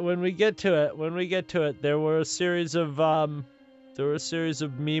 when we get to it, there were a series of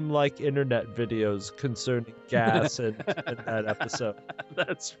meme-like internet videos concerning gas in that episode.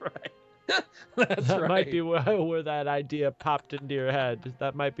 That's right. That might be where that idea popped into your head.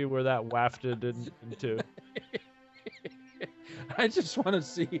 That might be where that wafted into. I just want to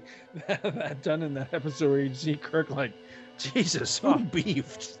see that done in that episode where you see Kirk like, Jesus, who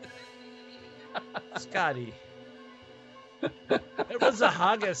beefed? Scotty. It was a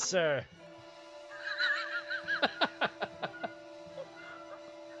haggis, sir.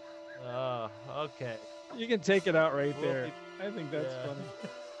 Oh, okay. You can take it out right there. I think that's funny.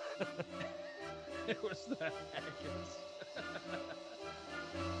 It was the haggis.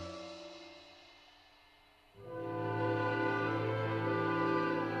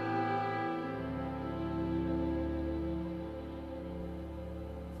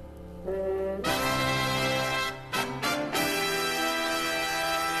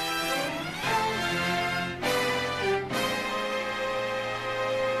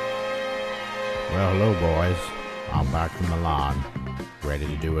 Well, hello, boys. I'm back from Milan, ready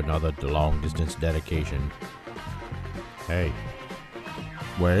to do another long-distance dedication. Hey,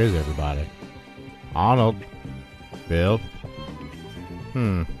 where is everybody? Arnold? Bill?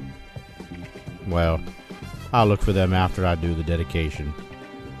 Well, I'll look for them after I do the dedication.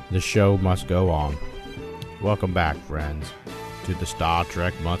 The show must go on. Welcome back, friends, to the Star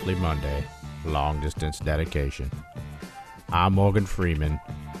Trek Monthly Monday long-distance dedication. I'm Morgan Freeman,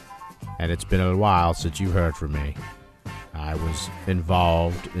 and it's been a while since you heard from me. I was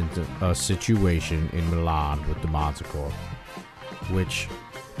involved in a situation in Milan with the Manticore, which,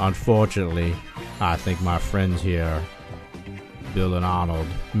 unfortunately, I think my friends here, Bill and Arnold,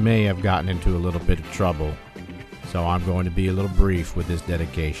 may have gotten into a little bit of trouble, so I'm going to be a little brief with this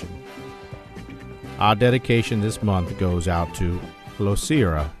dedication. Our dedication this month goes out to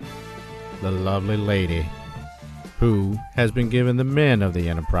Losira, the lovely lady who has been giving the men of the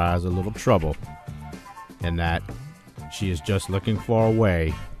Enterprise a little trouble, and that she is just looking for a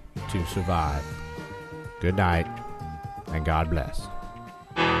way to survive. Good night, and God bless.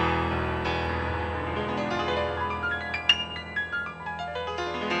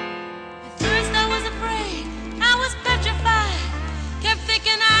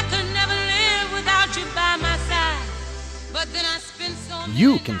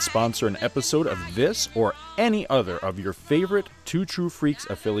 You can sponsor an episode of this or any other of your favorite Two True Freaks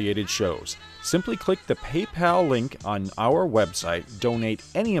affiliated shows. Simply click the PayPal link on our website, donate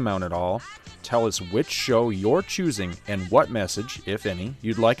any amount at all, tell us which show you're choosing and what message, if any,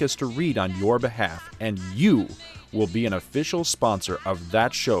 you'd like us to read on your behalf, and you will be an official sponsor of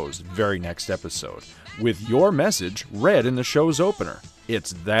that show's very next episode, with your message read in the show's opener.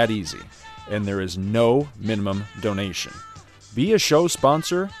 It's that easy, and there is no minimum donation. Be a show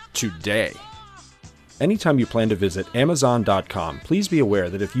sponsor today. Anytime you plan to visit Amazon.com, please be aware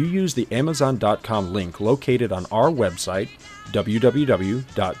that if you use the Amazon.com link located on our website,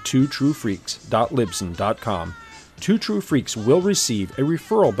 www.twotruefreaks.libsyn.com, Two True Freaks will receive a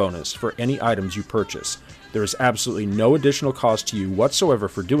referral bonus for any items you purchase. There is absolutely no additional cost to you whatsoever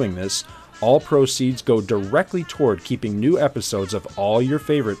for doing this. All proceeds go directly toward keeping new episodes of all your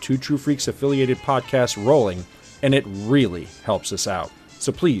favorite Two True Freaks affiliated podcasts rolling, and it really helps us out.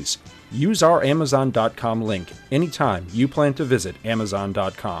 So please, use our Amazon.com link anytime you plan to visit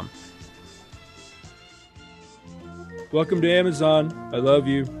Amazon.com. Welcome to Amazon. I love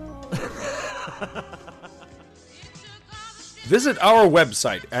you. Visit our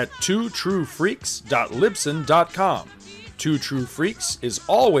website at twotruefreaks.libsyn.com. Two True Freaks is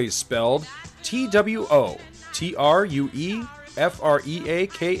always spelled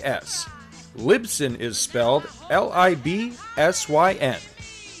TWOTRUEFREAKS. Libsyn is spelled LIBSYN.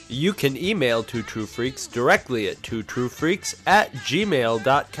 You can email Two True Freaks directly at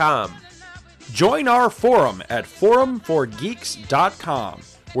twotruefreaks@gmail.com. Join our forum at forumforgeeks.com,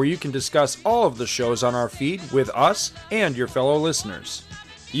 where you can discuss all of the shows on our feed with us and your fellow listeners.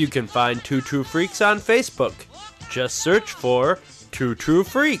 You can find Two True Freaks on Facebook. Just search for Two True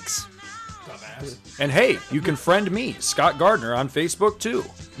Freaks. And hey, you can friend me, Scott Gardner, on Facebook too.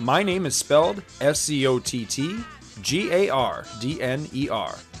 My name is spelled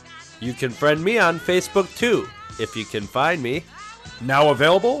SCOTTGARDNER. You can friend me on Facebook too, if you can find me. Now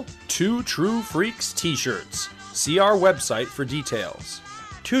available, Two True Freaks t-shirts. See our website for details.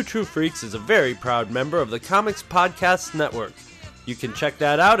 Two True Freaks is a very proud member of the Comics Podcast Network. You can check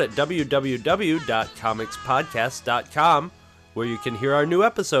that out at www.comicspodcast.com, where you can hear our new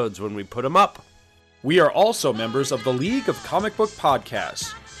episodes when we put them up. We are also members of the League of Comic Book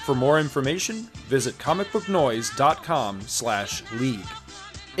Podcasts. For more information, visit comicbooknoise.com/league.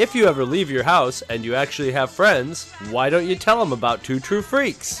 If you ever leave your house and you actually have friends, why don't you tell them about Two True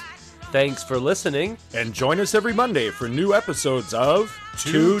Freaks? Thanks for listening, and join us every Monday for new episodes of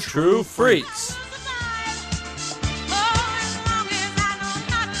Two True Freaks.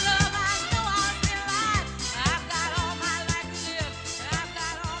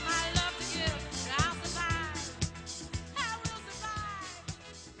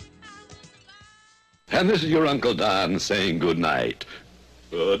 And this is your Uncle Don saying good night.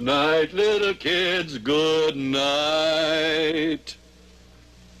 Good night, little kids, good night.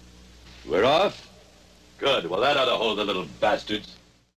 We're off? Good. Well, that ought to hold the little bastards.